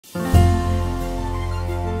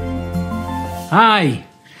Hi,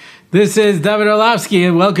 this is Rabbi Orlofsky,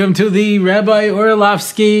 and welcome to the Rabbi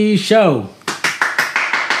Orlofsky Show.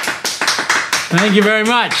 Thank you very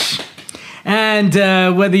much. And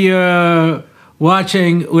whether you're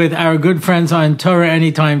watching with our good friends on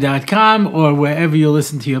TorahAnytime.com or wherever you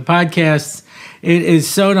listen to your podcasts, it is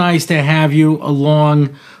so nice to have you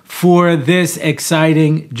along for this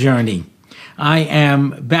exciting journey. I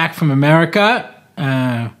am back from America.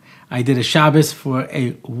 I did a Shabbos for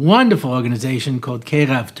a wonderful organization called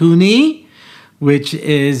Kerav Tuni, which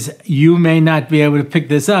is, you may not be able to pick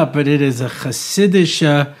this up, but it is a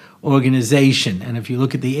Hasidic organization. And if you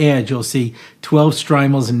look at the ad, you'll see 12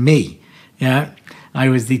 Streimels and me. Yeah, I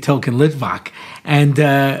was the token Litvak. And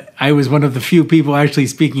I was one of the few people actually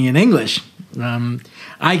speaking in English.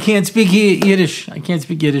 I can't speak Yiddish.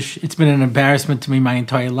 It's been an embarrassment to me my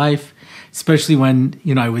entire life, especially when,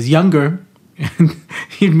 I was younger. And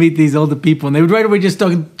you'd meet these older people, and they would right away just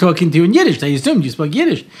talking to you in Yiddish. They assumed you spoke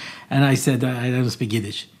Yiddish. And I said, I don't speak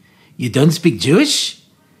Yiddish. You don't speak Jewish?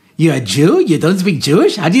 You're a Jew? You don't speak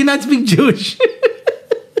Jewish? How do you not speak Jewish?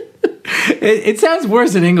 It sounds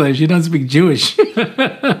worse in English. You don't speak Jewish.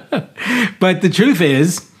 But the truth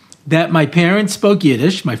is that my parents spoke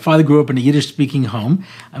Yiddish. My father grew up in a Yiddish-speaking home.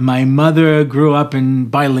 My mother grew up in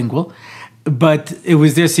bilingual. But it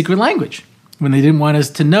was their secret language. When they didn't want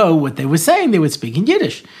us to know what they were saying, they would speak in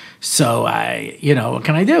Yiddish. So what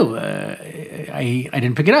can I do? I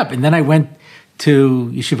didn't pick it up. And then I went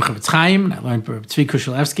to Yeshiva Chavetz Chaim, and I learned from Tzvi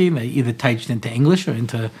Kushelevsky, and they either touched into English or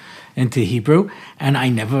into Hebrew. And I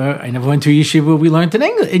never went to a yeshiva where we learned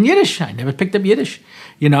in Yiddish. I never picked up Yiddish.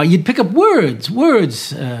 You'd pick up words.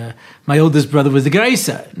 My oldest brother was the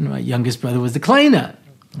Greisa, and my youngest brother was the Kleiner,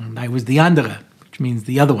 and I was the Andere, which means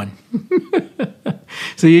the other one.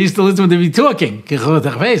 So you used to listen to me talking. The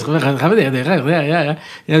Undera.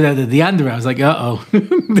 I was like, uh-oh.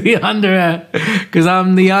 The Undera. Because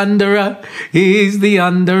I'm the Undera. He's the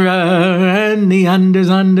Undera. And the unders.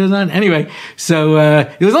 Anyway, so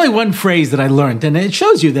there was only one phrase that I learned. And it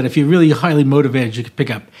shows you that if you're really highly motivated, you can pick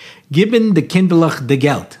up. Gibben de Kinderlach de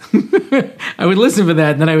Geld. I would listen for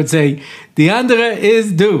that, and then I would say, the andere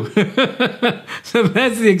is du. So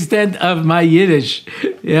that's the extent of my Yiddish.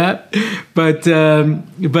 Yeah, but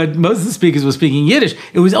most of the speakers were speaking Yiddish.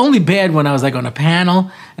 It was only bad when I was like on a panel,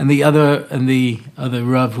 and the other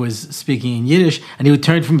Rav was speaking in Yiddish, and he would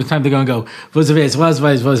turn from the time to go and go, was, and I'd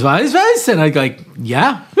go like,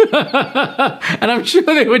 yeah. And I'm sure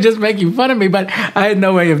they were just making fun of me, but I had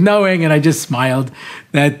no way of knowing, and I just smiled.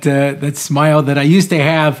 That smile that I used to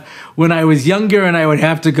have when I was younger and I would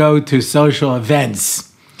have to go to social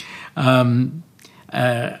events. I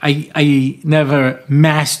never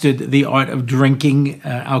mastered the art of drinking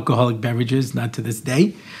alcoholic beverages, not to this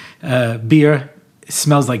day. Beer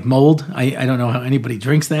smells like mold. I don't know how anybody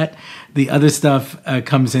drinks that. The other stuff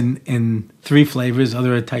comes in 3 flavors,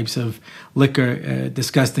 other types of liquor,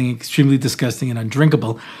 disgusting, extremely disgusting and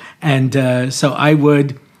undrinkable. And so I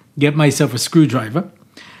would get myself a screwdriver,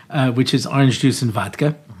 which is orange juice and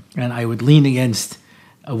vodka, and I would lean against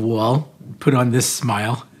a wall, put on this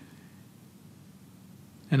smile,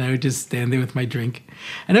 and I would just stand there with my drink.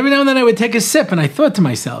 And every now and then I would take a sip, and I thought to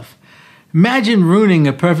myself, imagine ruining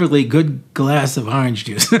a perfectly good glass of orange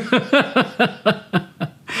juice.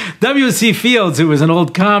 W.C. Fields, who was an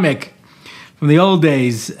old comic from the old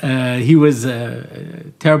days, he was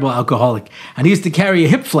a terrible alcoholic, and he used to carry a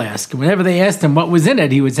hip flask. And whenever they asked him what was in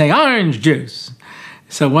it, he would say, orange juice.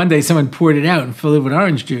 So one day someone poured it out and filled it with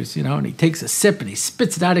orange juice, and he takes a sip and he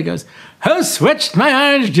spits it out. He goes, who switched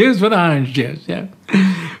my orange juice with orange juice? Yeah.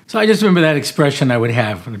 So I just remember that expression I would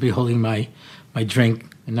have when I'd be holding my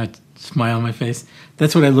drink and not smile on my face.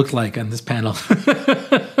 That's what I looked like on this panel.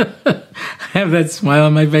 I have that smile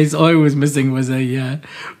on my face. All I was missing was a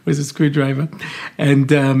screwdriver.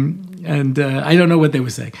 And I don't know what they were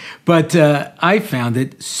saying. But I found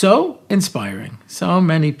it so inspiring. So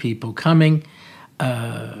many people coming.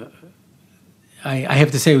 I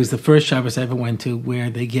have to say it was the first Shabbos I ever went to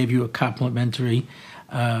where they gave you a complimentary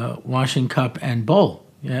washing cup and bowl.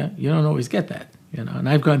 Yeah, you don't always get that, And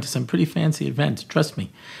I've gone to some pretty fancy events. Trust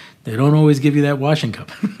me, they don't always give you that washing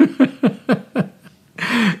cup.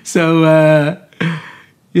 So,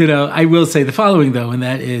 I will say the following though, and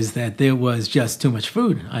that is that there was just too much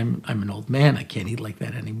food. I'm an old man. I can't eat like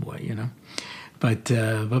that anymore. But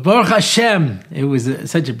Baruch Hashem, it was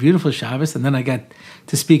such a beautiful Shabbos. And then I got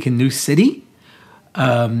to speak in New City.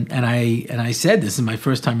 And I said, this is my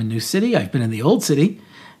first time in New City. I've been in the Old City.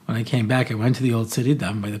 When I came back, I went to the Old City,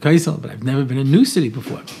 down by the Kaisel, but I've never been in New City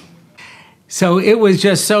before. So it was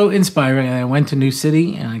just so inspiring. And I went to New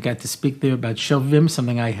City, and I got to speak there about Shovim,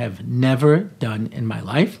 something I have never done in my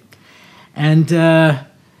life. And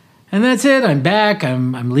that's it. I'm back.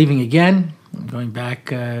 I'm leaving again. I'm going back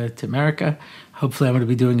to America. Hopefully, I'm going to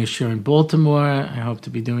be doing a show in Baltimore. I hope to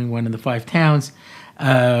be doing one in the 5 towns.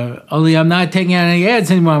 Only I'm not taking out any ads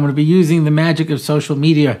anymore. I'm going to be using the magic of social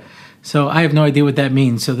media. So I have no idea what that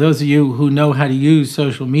means. So those of you who know how to use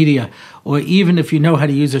social media, or even if you know how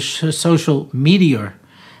to use a social meteor,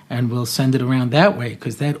 and we'll send it around that way,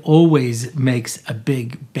 because that always makes a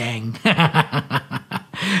big bang.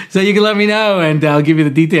 So you can let me know, and I'll give you the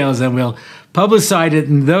details, and we'll publicize it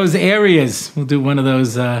in those areas. We'll do one of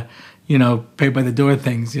those, pay by the door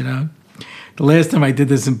things, The last time I did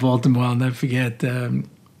this in Baltimore, I'll never forget.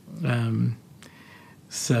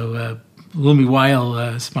 Lumi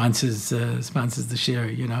Weil sponsors the share,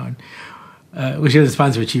 and she doesn't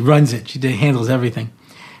sponsor it. She runs it. She handles everything.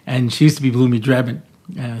 And she used to be Blumi Drebin,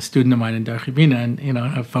 a student of mine in Darchibina, and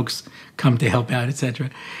her folks come to help out, etc.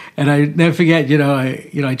 And I never forget,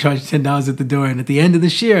 I charged $10 at the door, and at the end of the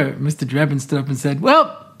share, Mr. Drebin stood up and said,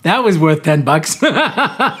 "Well, that was worth $10."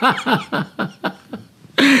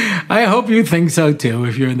 I hope you think so too.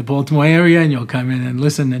 If you're in the Baltimore area and you'll come in and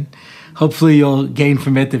listen, and hopefully you'll gain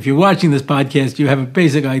from it. If you're watching this podcast, you have a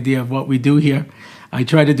basic idea of what we do here. I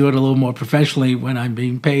try to do it a little more professionally when I'm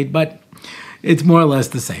being paid, but it's more or less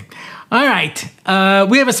the same. All right.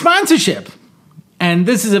 We have a sponsorship, and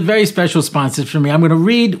this is a very special sponsor for me. I'm going to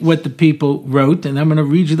read what the people wrote, and I'm going to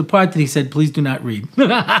read you the part that he said, please do not read.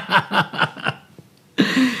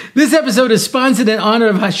 This episode is sponsored in honor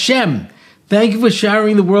of Hashem. Thank you for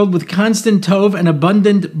showering the world with constant tov and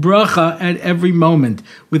abundant bracha at every moment.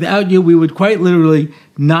 Without you, we would quite literally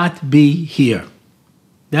not be here.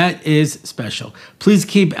 That is special. Please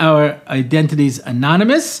keep our identities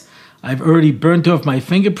anonymous. I've already burnt off my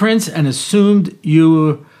fingerprints and assumed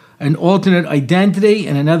you an alternate identity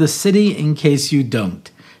in another city in case you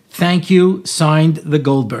don't. Thank you, signed the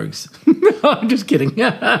Goldbergs. No, I'm just kidding.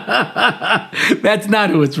 That's not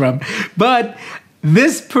who it's from. But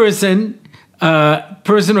this person or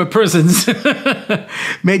persons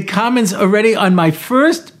made comments already on my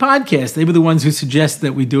first podcast. They were the ones who suggest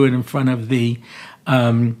that we do it in front of the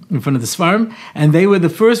Svarim, and they were the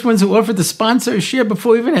first ones who offered to sponsor a share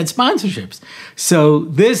before we even had sponsorships. So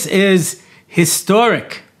this is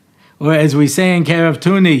historic, or as we say in Karav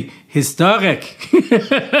Tuni, historic.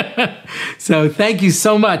 So thank you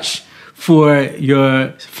so much for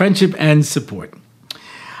your friendship and support.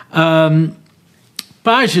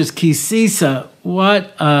 Parshas Kisisa,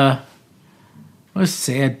 what a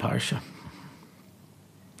sad parsha.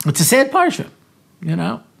 It's a sad parsha,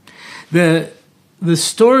 The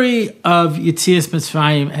story of Yetzias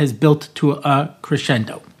Mitzrayim has built to a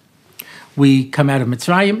crescendo. We come out of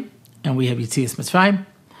Mitzrayim, and we have Yetzias Mitzrayim,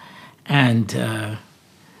 and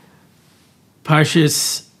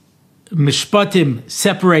Parshas Mishpatim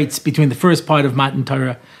separates between the first part of Matan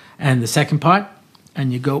Torah and the second part,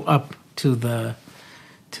 and you go up to the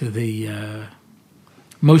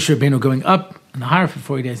Moshe Rabbeinu going up in the Har for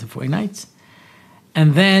 40 days and 40 nights,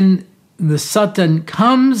 and then the Satan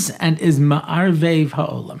comes and is ma'arvev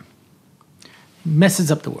ha'olam.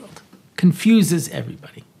 Messes up the world. Confuses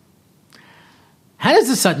everybody. How does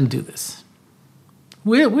the Satan do this?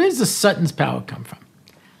 Where's the Satan's power come from?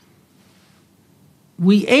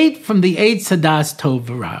 We ate from the Eitz Hadas Tov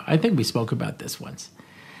V'Ra. I think we spoke about this once.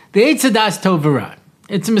 The Eitz Hadas Tov V'Ra.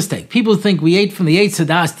 It's a mistake. People think we ate from the Eitz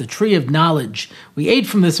Hadas, the tree of knowledge. We ate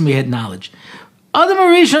from this and we had knowledge. Adam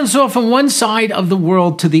HaRishon saw from one side of the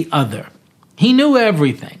world to the other. He knew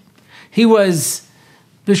everything. He was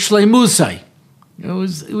the Shleimusai. It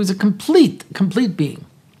was a complete being.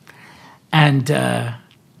 And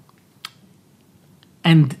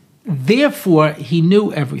therefore, he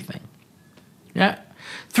knew everything. Yeah?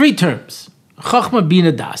 3 terms. Chachma,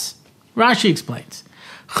 Bina, Das. Rashi explains.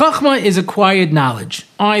 Chachma is acquired knowledge.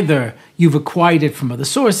 Either you've acquired it from other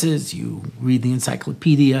sources, you read the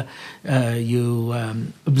encyclopedia, you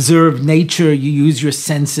observe nature, you use your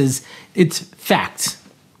senses. It's facts.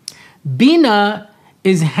 Bina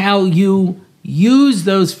is how you use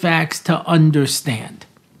those facts to understand.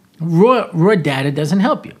 Raw data doesn't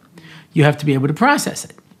help you. You have to be able to process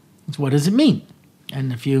it. So what does it mean?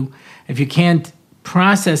 And if you can't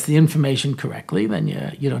process the information correctly, then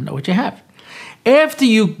you don't know what you have. After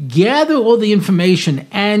you gather all the information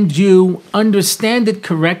and you understand it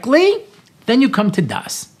correctly, then you come to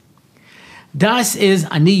Das. Das is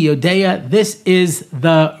Ani Yodeya. This is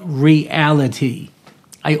the reality.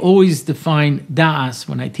 I always define Das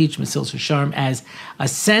when I teach Mesil Sharm as a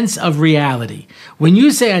sense of reality. When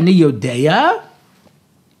you say Ani Yodeya,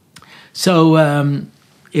 so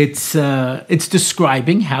it's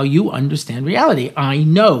describing how you understand reality. I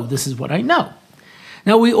know, this is what I know.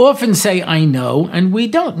 Now, we often say, I know, and we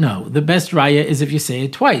don't know. The best raya is if you say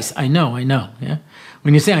it twice. I know, yeah?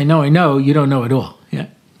 When you say, I know, you don't know at all, yeah?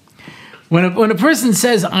 When a person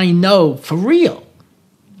says, I know, for real,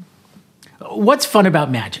 what's fun about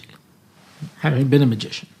magic? Having been a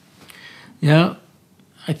magician,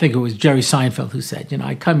 I think it was Jerry Seinfeld who said,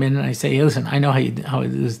 I come in and I say, hey, listen, I know how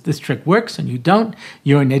this trick works, and you don't,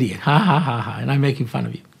 you're an idiot. Ha, ha, ha, ha, and I'm making fun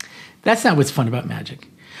of you. That's not what's fun about magic.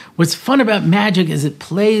 What's fun about magic is it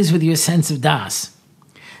plays with your sense of das.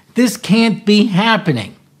 This can't be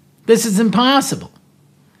happening. This is impossible.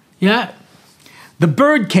 Yeah? The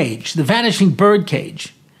bird cage, the vanishing bird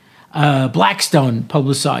cage. Blackstone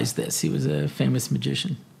publicized this. He was a famous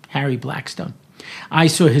magician, Harry Blackstone. I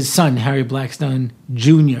saw his son, Harry Blackstone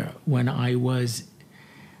Jr., when I was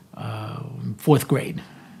fourth grade.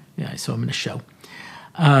 Yeah, I saw him in a show.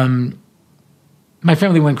 My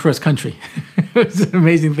family went cross-country. It was an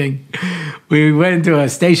amazing thing. We went into a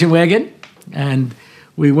station wagon, and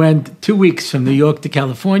we went 2 weeks from New York to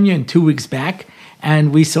California and 2 weeks back,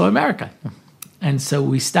 and we saw America. And so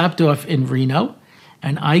we stopped off in Reno,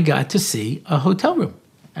 and I got to see a hotel room.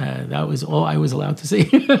 That was all I was allowed to see.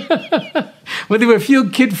 Well, there were a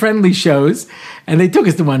few kid-friendly shows, and they took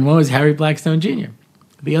us to one. One was Harry Blackstone Jr.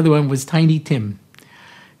 The other one was Tiny Tim.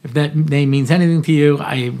 If that name means anything to you,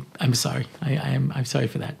 I'm sorry. I'm sorry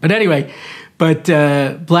for that. But anyway,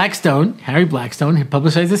 Blackstone, Harry Blackstone, had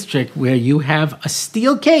publicized this trick where you have a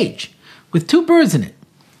steel cage with 2 birds in it.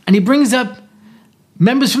 And he brings up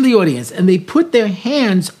members from the audience, and they put their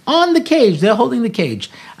hands on the cage. They're holding the cage.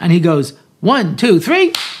 And he goes, 1, 2,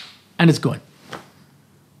 3, and it's gone.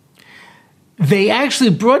 They actually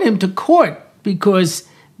brought him to court because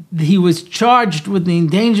he was charged with the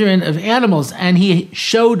endangerment of animals, and he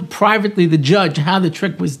showed privately the judge how the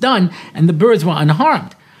trick was done, and the birds were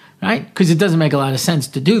unharmed, right? Because it doesn't make a lot of sense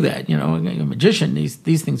to do that. You're a magician,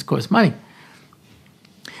 these things cost money.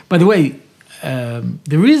 By the way,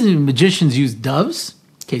 the reason magicians use doves,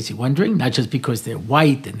 in case you're wondering, not just because they're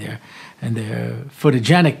white and they're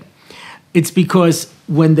photogenic, it's because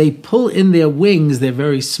when they pull in their wings, they're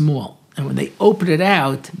very small. And when they open it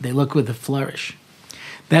out, they look with a flourish.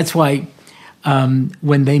 That's why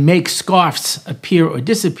when they make scarves appear or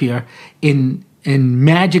disappear, in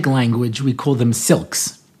magic language, we call them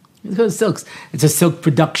silks. It's called silks. It's a silk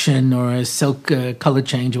production or a silk color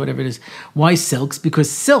change or whatever it is. Why silks? Because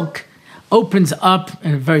silk opens up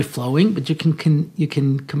and very flowing, but you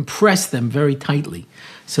can compress them very tightly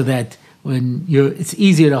so that it's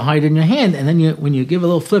easier to hide in your hand, and then when you give a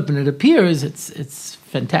little flip and it appears, it's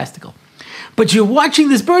fantastical. But you're watching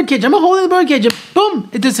this bird cage. I'm holding the bird cage, and boom,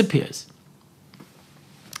 it disappears.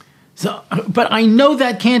 So, but I know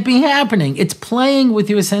that can't be happening. It's playing with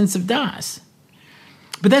your sense of das.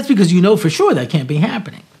 But that's because you know for sure that can't be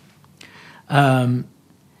happening.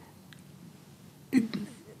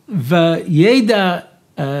 V'yeda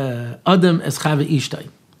adam es chava ishtay.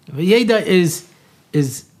 V'yeda is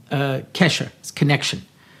kesher, it's connection,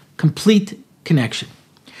 complete connection.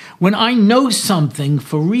 When I know something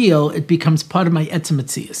for real, it becomes part of my etzem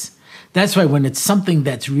metzius. That's why when it's something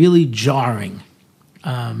that's really jarring,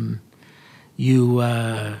 you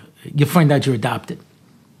find out you're adopted.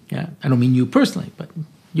 Yeah, I don't mean you personally, but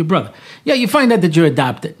your brother. Yeah, you find out that you're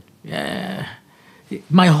adopted.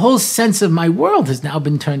 My whole sense of my world has now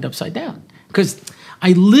been turned upside down because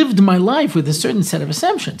I lived my life with a certain set of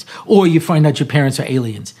assumptions. Or you find out your parents are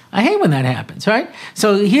aliens. I hate when that happens, right?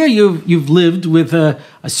 So here you've lived with a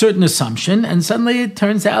certain assumption, and suddenly it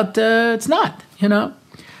turns out it's not,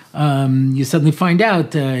 You suddenly find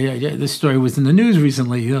out, this story was in the news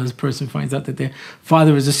recently, this person finds out that their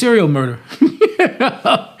father is a serial murderer.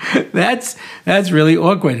 That's really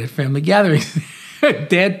awkward at family gatherings.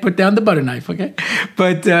 Dad, put down the butter knife, okay?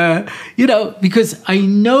 But, because I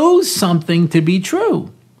know something to be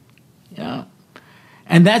true. Yeah.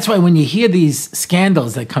 And that's why when you hear these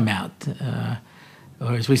scandals that come out,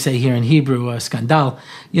 or as we say here in Hebrew, skandal,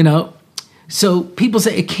 so people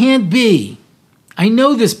say, it can't be. I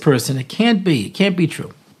know this person, it can't be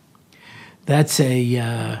true. That's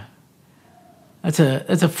a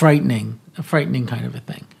frightening kind of a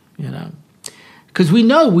thing, Because we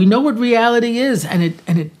know what reality is, and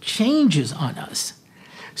it changes on us.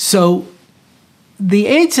 So the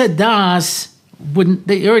Eitz HaDas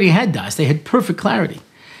they already had das. They had perfect clarity.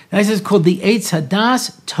 This is called the Eitz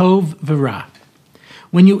HaDas Tov V'Ra.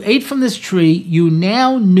 When you ate from this tree, you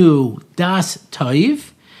now knew das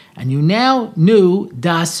Tov, and you now knew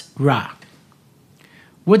das Ra.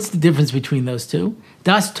 What's the difference between those two?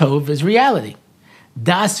 Das Tov is reality.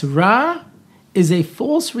 Das Ra is a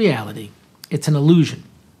false reality. It's an illusion.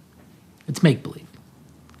 It's make-believe.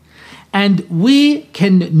 And we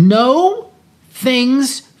can know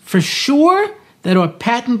things for sure that are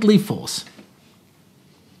patently false.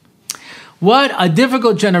 What a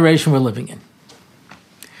difficult generation we're living in.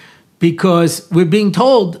 Because we're being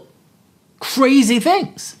told crazy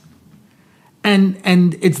things. And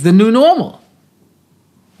it's the new normal.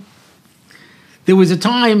 There was a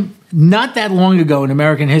time not that long ago in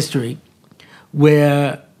American history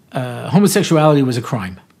where homosexuality was a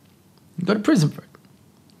crime. You go to prison for it.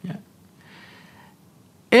 Yeah.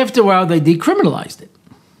 After a while, they decriminalized it.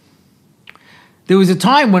 There was a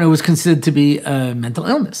time when it was considered to be a mental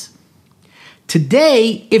illness.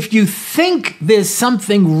 Today, if you think there's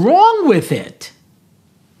something wrong with it,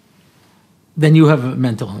 then you have a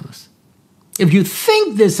mental illness. If you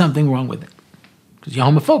think there's something wrong with it, because you're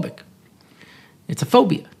homophobic, it's a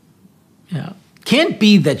phobia. Can't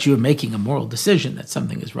be that you're making a moral decision that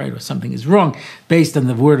something is right or something is wrong based on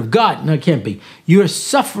the word of God. No, it can't be. You're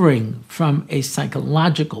suffering from a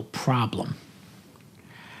psychological problem.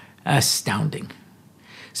 Astounding.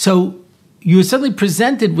 So you're suddenly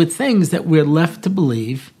presented with things that we're left to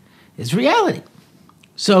believe is reality.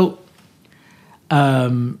 So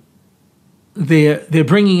they're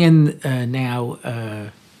bringing in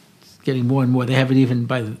now, getting more and more. They have it even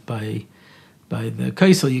by the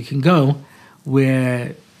Kaisel. You can go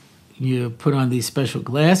where you put on these special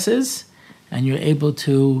glasses and you're able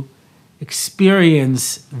to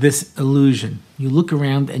experience this illusion. You look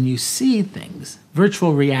around and you see things.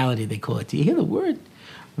 Virtual reality, they call it. Do you hear the word?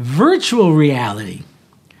 Virtual reality.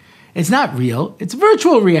 It's not real. It's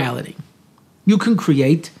virtual reality. You can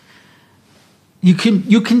create. You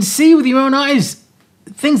can see with your own eyes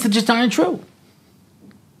things that just aren't true.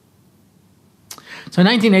 So in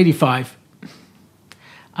 1985,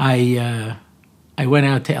 I went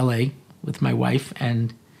out to L.A. with my wife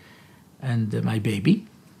and my baby.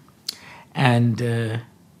 And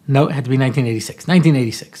no, it had to be 1986.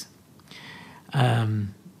 1986.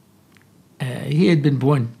 He had been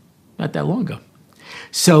born not that long ago.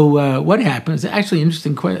 So what happened is actually an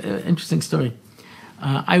interesting story.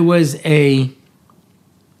 I was a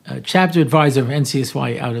chapter advisor of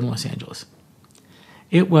NCSY out in Los Angeles.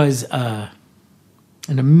 It was an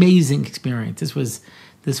amazing experience.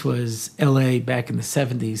 This was L.A. back in the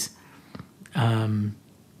 70s.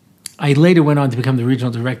 I later went on to become the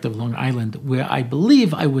regional director of Long Island, where I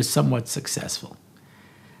believe I was somewhat successful.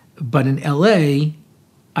 But in L.A.,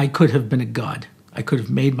 I could have been a god. I could have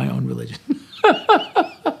made my own religion.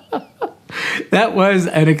 That was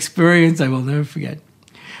an experience I will never forget.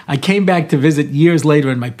 I came back to visit years later,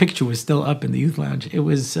 and my picture was still up in the youth lounge. It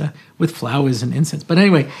was with flowers and incense. But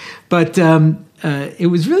anyway, it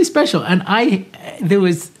was really special. And there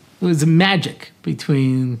was a magic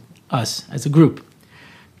between us as a group.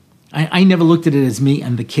 I never looked at it as me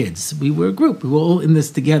and the kids. We were a group. We were all in this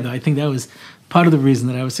together. I think that was part of the reason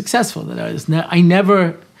that I was successful. That I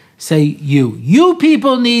never say you. You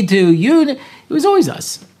people need to. It was always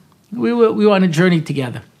us. We were on a journey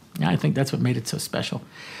together. I think that's what made it so special.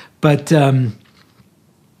 But I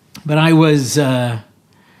was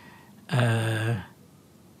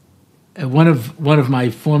one of my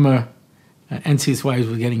former NCSYs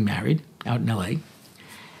was getting married out in LA,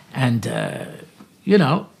 and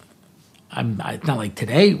I'm not like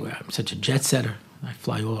today where I'm such a jet setter. I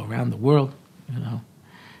fly all around the world,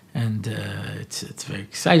 and it's very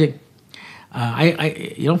exciting.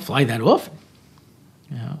 You don't fly that often,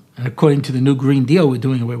 and according to the new Green Deal, we're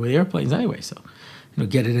doing away with airplanes anyway. So,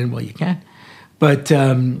 get it in while you can. But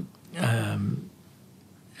I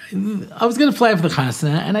was going to fly for the Chasna,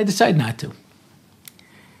 and I decided not to.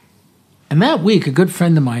 And that week, a good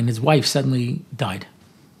friend of mine, his wife, suddenly died.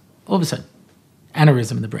 All of a sudden,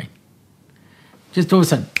 aneurysm in the brain. Just all of a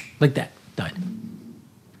sudden, like that, died.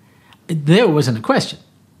 There wasn't a question.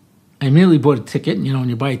 I immediately bought a ticket. And, when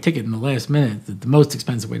you buy a ticket in the last minute, the most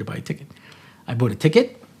expensive way to buy a ticket. I bought a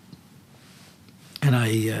ticket, and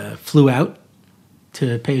I flew out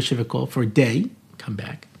to pay a shiva call for a day, come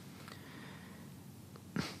back.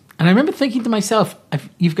 And I remember thinking to myself,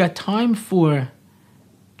 you've got time for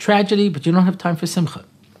tragedy, but you don't have time for simcha.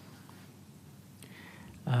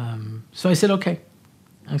 So I said, okay.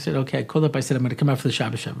 I called up, I said, I'm going to come out for the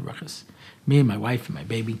Shabbos Sheva Brachos. Me and my wife and my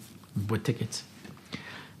baby, we bought tickets.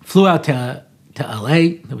 Flew out to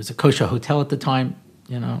LA. There was a kosher hotel at the time.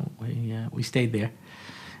 We stayed there.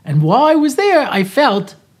 And while I was there, I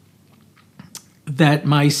felt that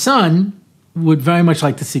my son would very much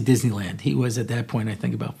like to see Disneyland. He was at that point, I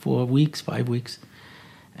think, about 5 weeks.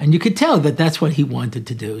 And you could tell that that's what he wanted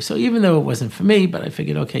to do. So even though it wasn't for me, but I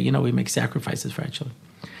figured, okay, we make sacrifices for our children.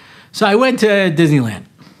 So I went to Disneyland.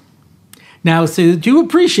 Now, so do you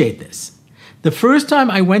appreciate this? The first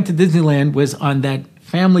time I went to Disneyland was on that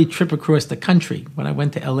family trip across the country when I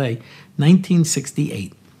went to LA,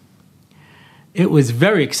 1968. It was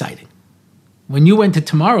very exciting. When you went to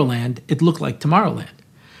Tomorrowland, it looked like Tomorrowland.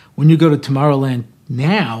 When you go to Tomorrowland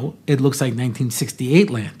now, it looks like 1968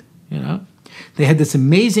 land, you know? They had this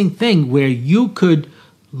amazing thing where you could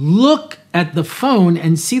look at the phone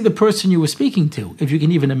and see the person you were speaking to, if you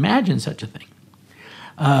can even imagine such a thing.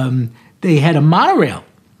 They had a monorail.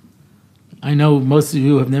 I know most of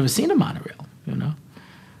you have never seen a monorail, you know?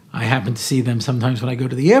 I happen to see them sometimes when I go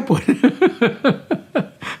to the airport.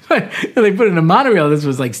 But they put in a monorail. This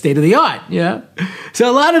was like state of the art, yeah. So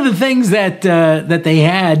a lot of the things that that they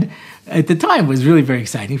had at the time was really very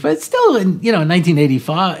exciting. But still, in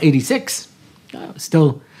 1985, 86,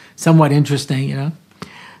 still somewhat interesting, you know.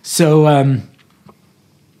 So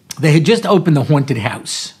they had just opened the haunted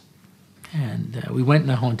house, and we went in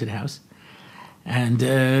the haunted house, and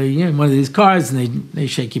in one of these cars, and they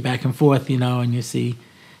shake you back and forth, you know, and you see,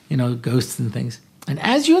 ghosts and things. And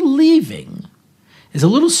as you're leaving, there's a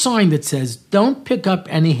little sign that says, "Don't pick up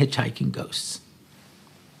any hitchhiking ghosts."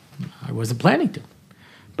 I wasn't planning to,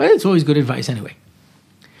 but it's always good advice anyway.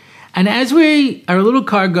 And as our little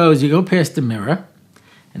car goes, you go past the mirror,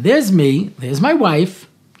 and there's me, there's my wife,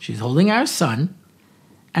 she's holding our son,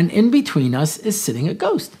 and in between us is sitting a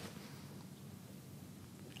ghost.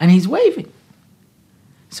 And he's waving.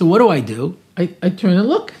 So what do? I turn and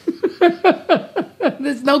look.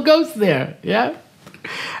 There's no ghost there, yeah?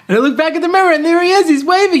 And I look back at the mirror, and there he is. He's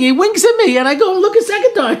waving. He winks at me, and I go and look a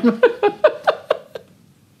second time.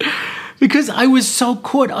 Because I was so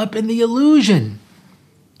caught up in the illusion.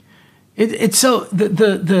 It's so...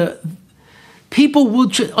 The people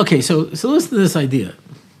will... Okay, so listen to this idea.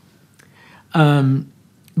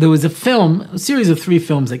 There was a series of 3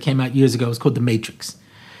 films that came out years ago. It was called The Matrix.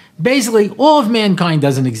 Basically, all of mankind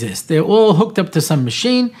doesn't exist. They're all hooked up to some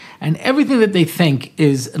machine, and everything that they think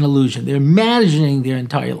is an illusion. They're imagining their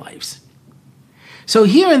entire lives. So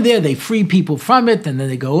here and there, they free people from it, and then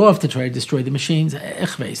they go off to try to destroy the machines. A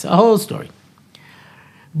whole story.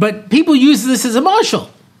 But people use this as a marshal.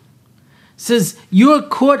 It says, you're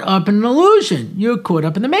caught up in an illusion. You're caught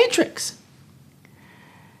up in the Matrix.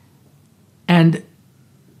 And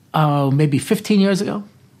maybe 15 years ago,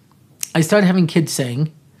 I started having kids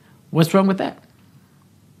saying, "What's wrong with that?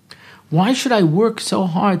 Why should I work so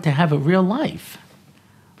hard to have a real life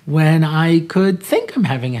when I could think I'm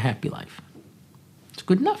having a happy life? It's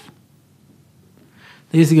good enough."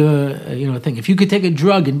 They used to go, think, if you could take a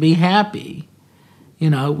drug and be happy,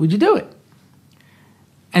 would you do it?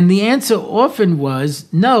 And the answer often was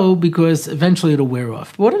no, because eventually it'll wear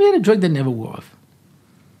off. But what if you had a drug that never wore off?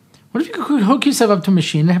 What if you could hook yourself up to a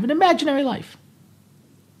machine and have an imaginary life?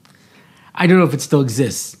 I don't know if it still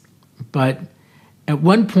exists, but at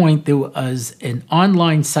one point there was an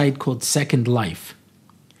online site called Second Life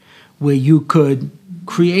where you could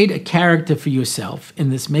create a character for yourself in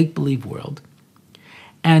this make-believe world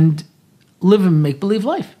and live a make-believe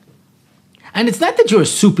life. And it's not that you're a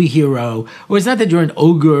superhero, or it's not that you're an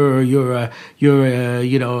ogre, or you're a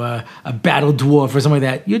battle dwarf or something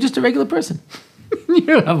like that. You're just a regular person.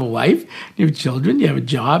 You have a wife, you have children, you have a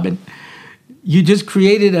job, and you just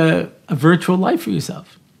created a virtual life for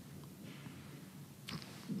yourself.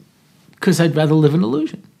 Because I'd rather live in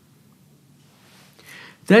illusion.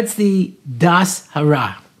 That's the Das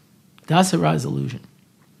Hara. Das Hara is illusion.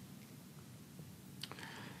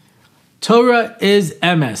 Torah is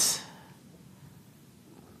emes.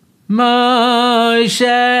 Moshe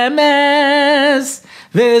emes.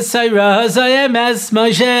 V'sayra emes.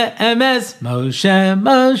 Moshe emes.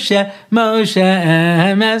 Moshe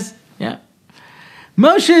emes. Yeah.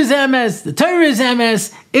 Moshe is emes. The Torah is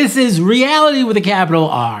emes. This is reality with a capital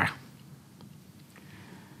R.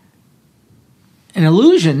 An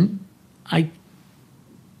illusion, I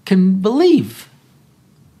can believe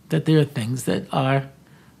that there are things that are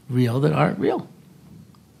real that aren't real.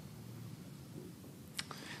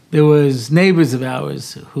 There was neighbors of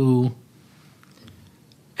ours who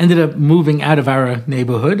ended up moving out of our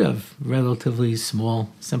neighborhood of relatively small,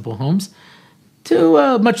 simple homes to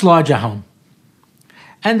a much larger home.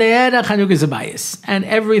 And they had a Chanukah Zabayis, and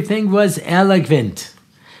everything was elegant.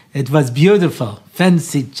 It was beautiful,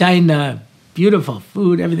 fancy china, beautiful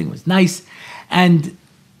food, everything was nice. And,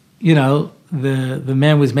 the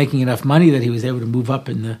man was making enough money that he was able to move up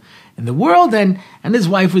in the world, and his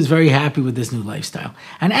wife was very happy with this new lifestyle.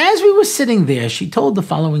 And as we were sitting there, she told the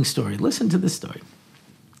following story. Listen to this story.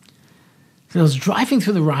 So I was driving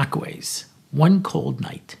through the Rockaways one cold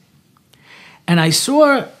night, and I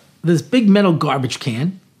saw this big metal garbage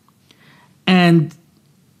can, and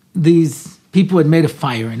these people had made a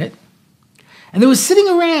fire in it. And they were sitting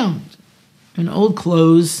around in old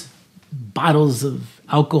clothes, bottles of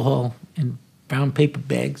alcohol in brown paper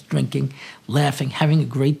bags, drinking, laughing, having a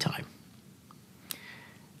great time.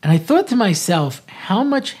 And I thought to myself, how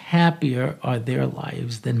much happier are their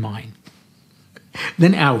lives than mine,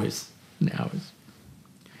 than ours, And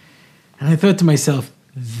I thought to myself,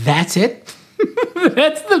 that's it?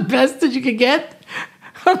 That's the best that you could get?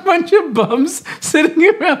 A bunch of bums sitting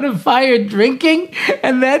around a fire drinking,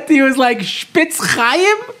 and that to you is like Spitz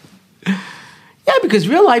Chaim? Yeah, because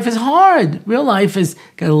real life is hard. Real life has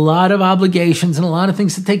got a lot of obligations and a lot of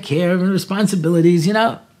things to take care of and responsibilities,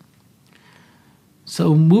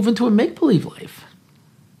 So move into a make-believe life.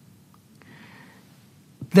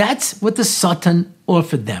 That's what the Satan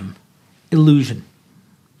offered them. Illusion.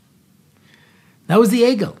 That was the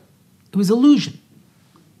ego. It was illusion.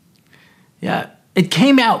 Yeah, it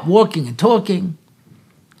came out walking and talking.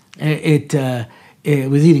 It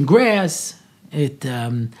was eating grass.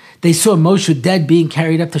 They saw Moshe dead being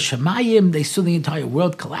carried up to Shemayim. They saw the entire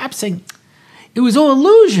world collapsing. It was all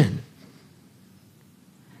illusion.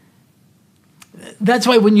 That's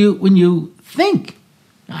why when you think,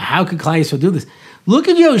 how could Klal Yisrael do this? Look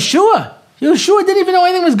at Yoshua. Yoshua didn't even know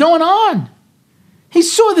anything was going on. He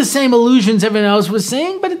saw the same illusions everyone else was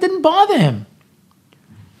seeing, but it didn't bother him.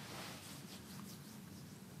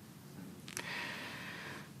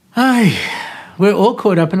 We're all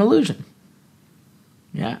caught up in illusion.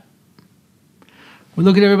 Yeah. We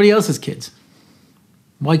look at everybody else's kids.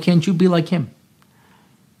 Why can't you be like him?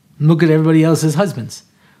 Look at everybody else's husbands.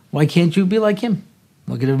 Why can't you be like him?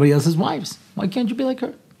 Look at everybody else's wives. Why can't you be like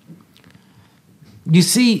her? You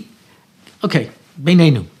see, okay,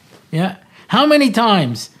 Beinenu. Yeah. How many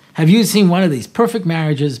times have you seen one of these perfect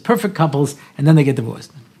marriages, perfect couples, and then they get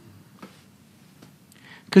divorced?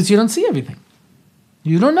 Because you don't see everything.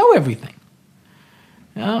 You don't know everything.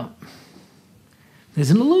 There's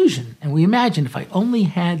an illusion, and we imagine if I only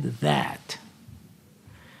had that,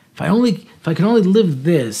 if I could only live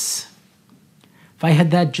this, if I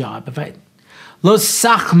had that job, lo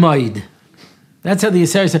sachmoid. That's how the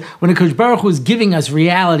Yisrael said, when the Kodesh Baruch Hu is giving us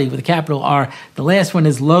reality with a capital R, the last one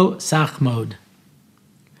is lo sachmod.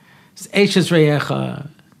 It's Eishes Reyecha.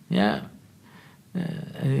 Yeah.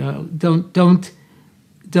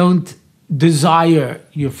 Don't desire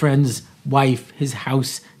your friend's wife, his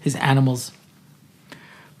house, his animals.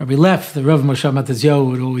 Rabbi Leff, the Rav Moshe Matazyo,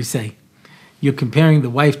 would always say, you're comparing the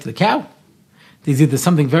wife to the cow. There's either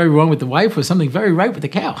something very wrong with the wife or something very right with the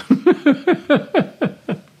cow.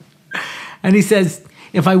 And he says,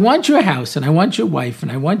 if I want your house and I want your wife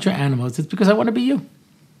and I want your animals, it's because I want to be you.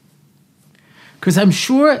 Because I'm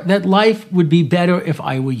sure that life would be better if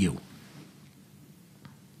I were you.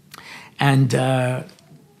 And I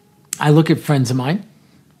look at friends of mine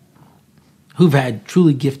who've had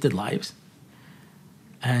truly gifted lives.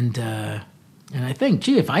 And I think,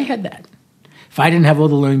 gee, if I had that, if I didn't have all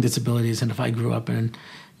the learning disabilities and if I grew up in,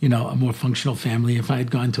 a more functional family, if I had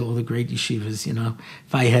gone to all the great yeshivas,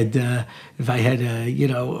 if I had,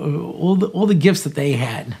 all the gifts that they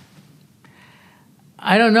had,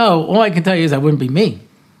 I don't know. All I can tell you is I wouldn't be me.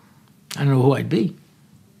 I don't know who I'd be.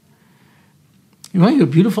 You want to hear a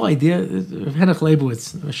beautiful idea? Henach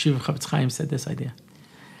Leibowitz, Shiva Chavetz Chaim, said this idea.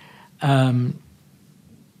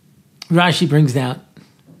 Rashi brings down,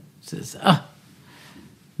 says,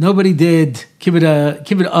 nobody did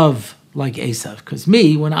kibbud of like Esav. Because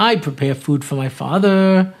me, when I prepare food for my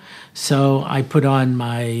father, so I put on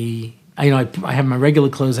I have my regular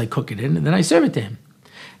clothes, I cook it in, and then I serve it to him.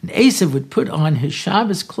 And Esav would put on his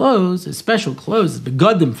Shabbos clothes, his special clothes, his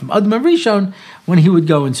begadim from Adam Rishon, when he would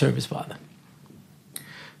go and serve his father.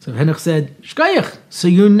 So Henoch said, Shkayach, so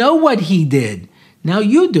you know what he did. Now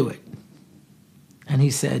you do it. And he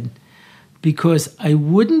said, because I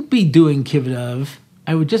wouldn't be doing kibbud of,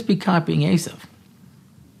 I would just be copying Esav.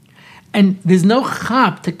 And there's no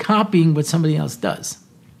chap to copying what somebody else does.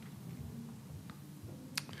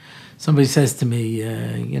 Somebody says to me,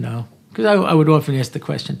 because I would often ask the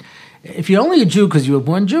question, if you're only a Jew because you were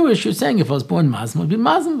born Jewish, you're saying if I was born Muslim, I'd be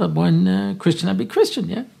Muslim. If I was born Christian, I'd be Christian,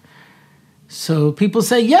 yeah? So people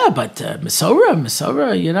say, yeah, but Masorah,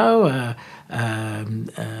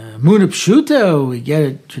 Muna Pshuta, we get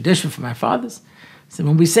a tradition from our fathers. So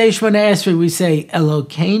when we say Shemona Esrei, we say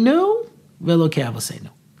Elokeinu v'Elokei Avoseinu.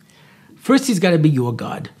 First, he's got to be your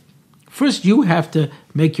God. First, you have to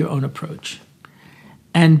make your own approach.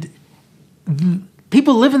 And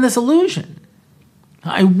people live in this illusion.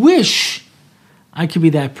 I wish I could be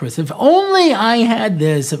that person. If only I had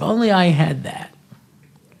this, if only I had that.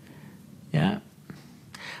 Yeah?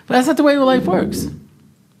 But that's not the way life works.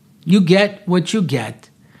 You get what you get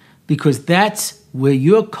because that's where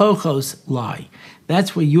your kochos lie.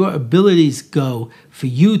 That's where your abilities go for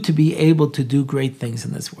you to be able to do great things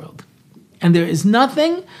in this world. And there is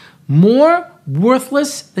nothing more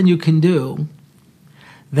worthless than you can do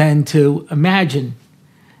than to imagine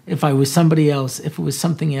if I was somebody else, if it was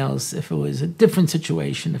something else, if it was a different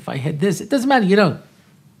situation, if I had this. It doesn't matter, you don't.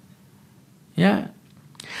 Yeah.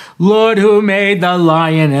 Lord, who made the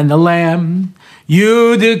lion and the lamb,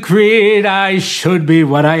 you decreed I should be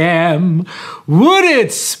what I am. Would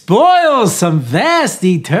it spoil some vast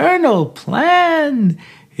eternal plan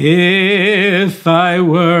if I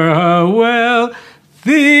were a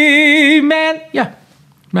wealthy man? Yeah,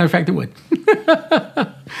 matter of fact, it would.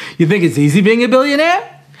 You think it's easy being a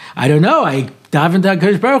billionaire? I don't know. I davened to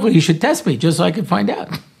HaKadosh Baruch Hu. You should test me just so I can find out.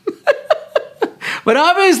 But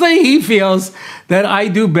obviously, he feels that I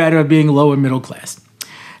do better being lower middle class.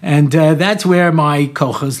 And that's where my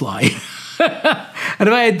kochas lie. And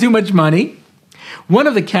if I had too much money, one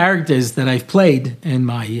of the characters that I've played in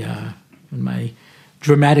my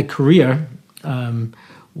dramatic career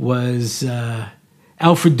was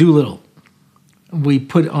Alfred Doolittle. We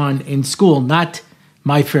put on in school, not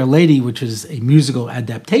My Fair Lady, which is a musical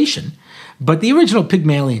adaptation, but the original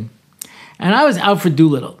Pygmalion. And I was Alfred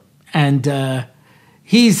Doolittle. And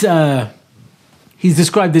he's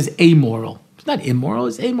described as amoral. It's not immoral,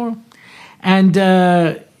 it's amoral. And,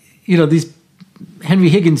 these Henry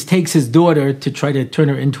Higgins takes his daughter to try to turn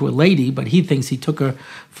her into a lady, but he thinks he took her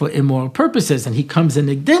for immoral purposes, and he comes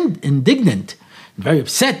indignant and very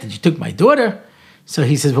upset that you took my daughter. So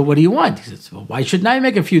he says, well, what do you want? He says, well, why shouldn't I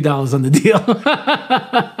make a few dollars on the deal?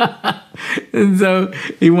 And so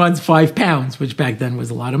he wants £5, which back then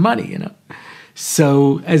was a lot of money,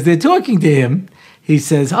 So as they're talking to him, he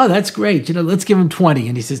says, oh, that's great. Let's give him 20.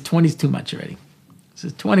 And he says, 20's too much already. He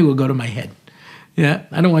says, 20 will go to my head. Yeah,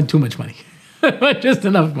 I don't want too much money. I want just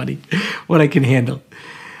enough money, what I can handle.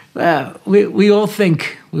 Well, we all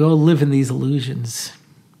live in these illusions.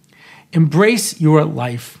 Embrace your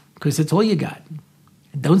life, because it's all you got.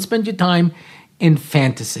 Don't spend your time in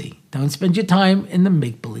fantasy. Don't spend your time in the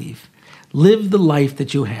make-believe. Live the life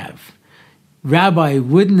that you have. Rabbi,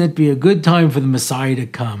 wouldn't it be a good time for the Messiah to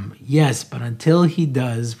come? Yes, but until he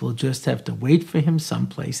does, we'll just have to wait for him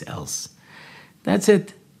someplace else. That's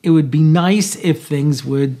it. It would be nice if things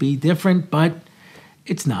would be different, but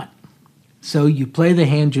it's not. So you play the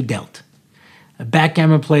hand you're dealt. A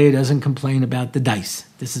backgammon player doesn't complain about the dice.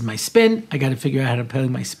 This is my spin. I got to figure out how to play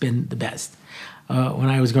my spin the best. When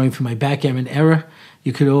I was going through my backgammon era,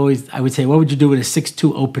 I would say, what would you do with a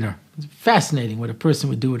 6-2 opener? It's fascinating what a person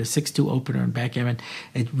would do with a 6-2 opener in backgammon.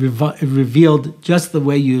 It revealed just the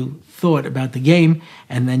way you thought about the game,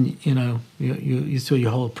 and then you saw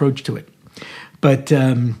your whole approach to it. But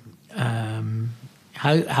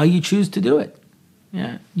how you choose to do it,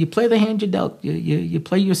 yeah, you play the hand you're dealt. You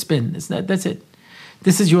play your spin. That's it.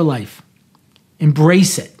 This is your life.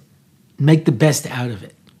 Embrace it. Make the best out of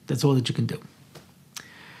it. That's all that you can do.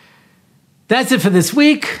 That's it for this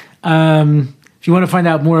week. If you want to find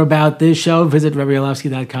out more about this show, visit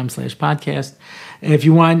RabbiOrlofsky.com/podcast. If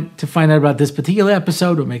you want to find out about this particular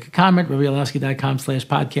episode or make a comment,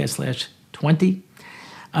 RabbiOrlofsky.com/podcast/20.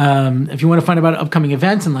 If you want to find out about upcoming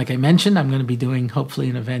events, and like I mentioned, I'm going to be doing hopefully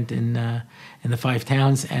an event in the 5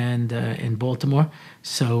 towns and in Baltimore.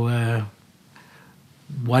 So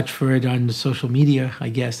watch for it on social media, I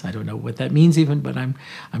guess. I don't know what that means even, but I'm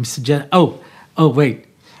suggesting. Oh, wait.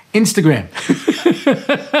 Instagram.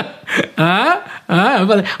 I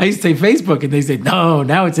used to say Facebook, and they say, no,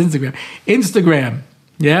 now it's Instagram. Instagram.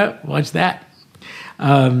 Yeah, watch that.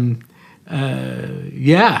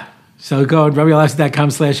 Yeah. So go on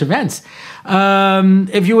RabbiOrlofsky.com/events.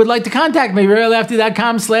 If you would like to contact me,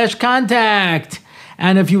 RabbiOrlofsky.com/contact.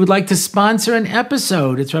 And if you would like to sponsor an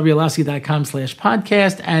episode, it's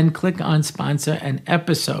RabbiOrlofsky.com/podcast, and click on sponsor an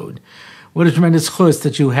episode. What a tremendous chus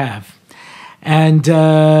that you have. And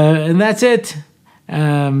that's it.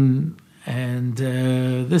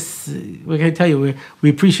 This, what can I tell you?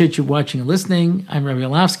 We appreciate you watching and listening. I'm Rabbi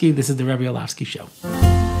Orlofsky. This is the Rabbi Orlofsky Show.